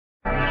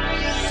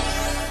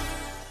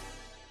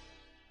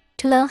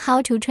To learn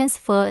how to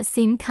transfer a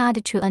SIM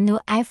card to a new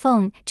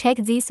iPhone, check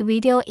this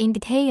video in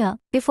detail.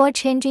 Before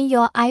changing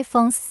your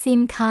iPhone's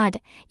SIM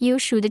card, you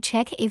should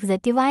check if the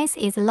device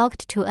is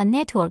locked to a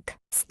network.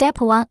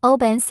 Step 1.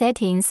 Open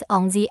Settings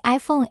on the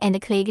iPhone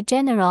and click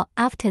General.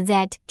 After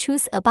that,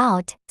 choose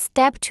About.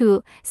 Step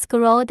 2.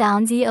 Scroll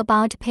down the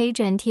About page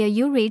until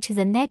you reach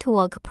the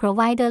Network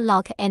Provider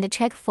Lock and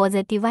check for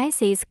the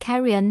device's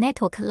carrier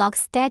network lock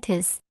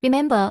status.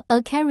 Remember,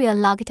 a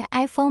carrier-locked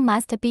iPhone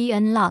must be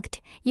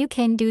unlocked. You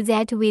can do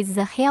that with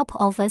the help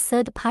of a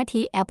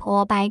third-party app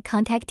or by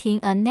contacting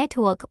a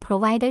network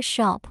provider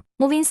shop.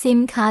 Moving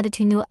SIM card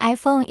to new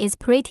iPhone is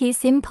pretty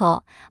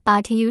simple,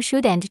 but you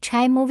shouldn't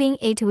try moving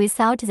it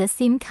without the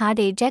SIM card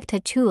ejector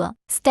tool.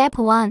 Step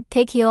 1.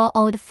 Take your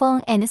old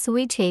phone and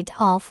switch it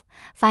off.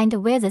 Find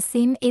where the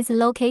SIM is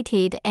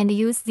located and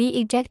use the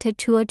ejector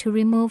tool to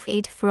remove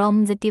it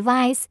from the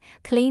device.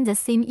 Clean the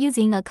SIM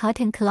using a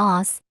cotton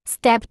cloth.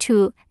 Step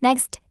 2.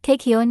 Next,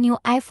 take your new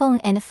iPhone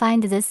and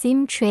find the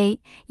SIM tray.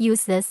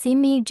 Use the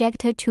SIM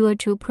ejector tool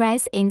to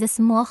press in the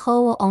small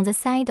hole on the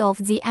side of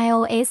the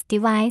iOS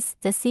device.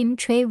 The SIM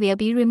tray will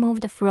be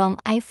removed from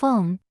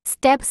iPhone.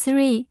 Step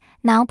 3.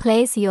 Now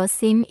place your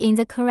SIM in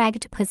the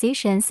correct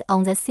positions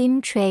on the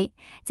SIM tray,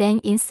 then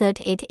insert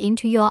it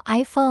into your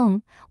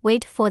iPhone.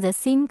 Wait for the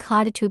SIM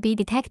card to be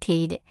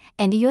detected,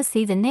 and you'll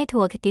see the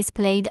network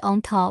displayed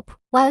on top.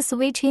 While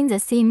switching the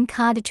SIM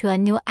card to a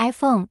new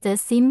iPhone, the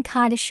SIM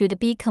card should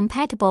be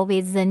compatible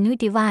with the new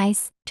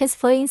device.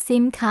 Transferring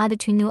SIM card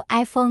to new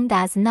iPhone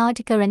does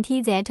not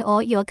guarantee that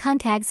all your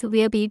contacts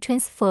will be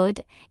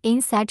transferred.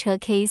 In such a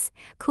case,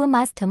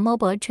 Coolmaster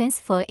Mobile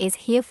Transfer is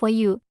here for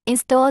you.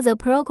 Install the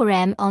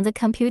program on the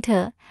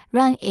computer,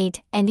 run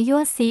it, and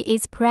you'll see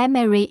its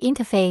primary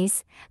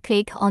interface.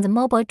 Click on the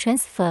Mobile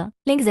Transfer.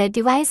 Link the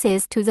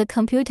devices to the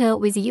computer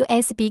with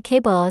USB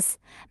cables.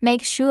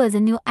 Make sure the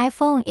new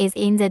iPhone is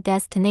in the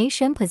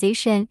destination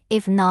position.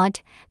 If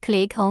not,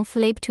 click on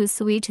Flip to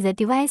switch the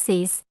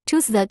devices.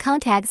 Choose the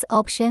Contacts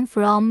option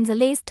from the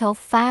list of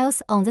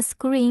files on the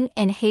screen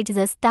and hit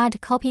the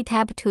Start Copy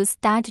tab to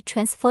start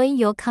transferring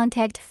your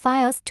contact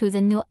files to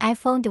the new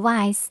iPhone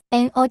device.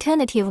 An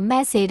alternative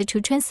method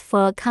to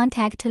transfer a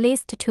contact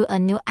list to a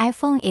new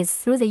iPhone is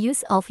through the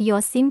use of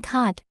your SIM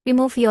card.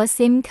 Remove your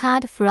SIM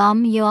card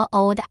from your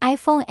old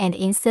iPhone and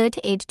insert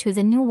it to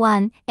the new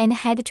one, and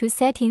head to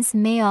Settings,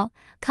 Mail,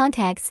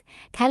 Contacts,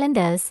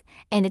 Calendars,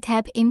 and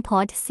tap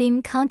Import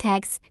SIM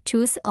Contacts.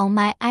 Choose On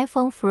My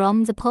iPhone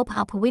from the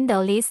pop-up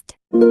window list.